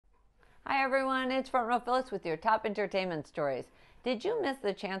Hi everyone, it's Front Row Phyllis with your top entertainment stories. Did you miss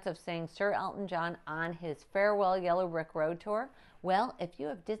the chance of seeing Sir Elton John on his farewell Yellow Brick Road tour? Well, if you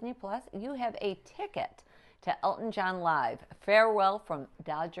have Disney Plus, you have a ticket to Elton John Live, Farewell from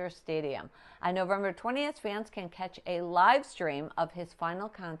Dodger Stadium. On November 20th, fans can catch a live stream of his final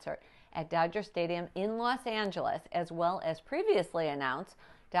concert at Dodger Stadium in Los Angeles, as well as previously announced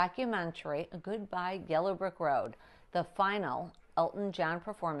documentary Goodbye Yellow Brick Road, the final Elton John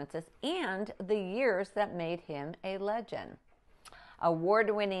performances and the years that made him a legend.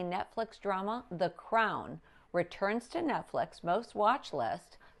 Award-winning Netflix drama The Crown returns to Netflix most watched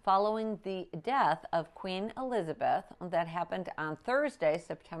list following the death of Queen Elizabeth that happened on Thursday,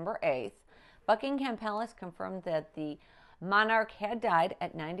 September 8th. Buckingham Palace confirmed that the monarch had died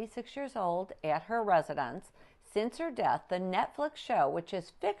at 96 years old at her residence. Since her death, the Netflix show, which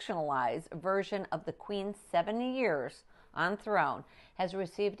is a fictionalized version of the Queen's 70 years on throne, has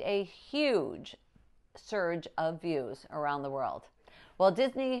received a huge surge of views around the world. Well,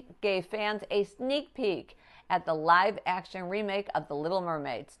 Disney gave fans a sneak peek at the live-action remake of The Little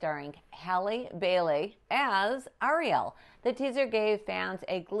Mermaid, starring Halle Bailey as Ariel. The teaser gave fans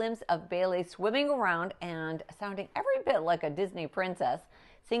a glimpse of Bailey swimming around and sounding every bit like a Disney princess,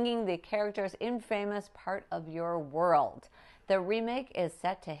 singing the character's infamous Part of Your World. The remake is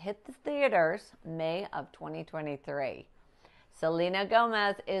set to hit the theaters May of 2023. Selena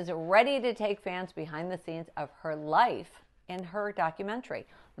Gomez is ready to take fans behind the scenes of her life in her documentary,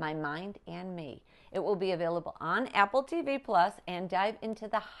 My Mind and Me. It will be available on Apple TV Plus and dive into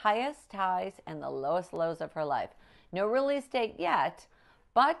the highest highs and the lowest lows of her life. No release date yet,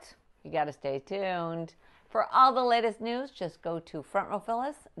 but you got to stay tuned. For all the latest news, just go to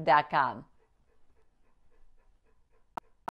frontrowphyllis.com.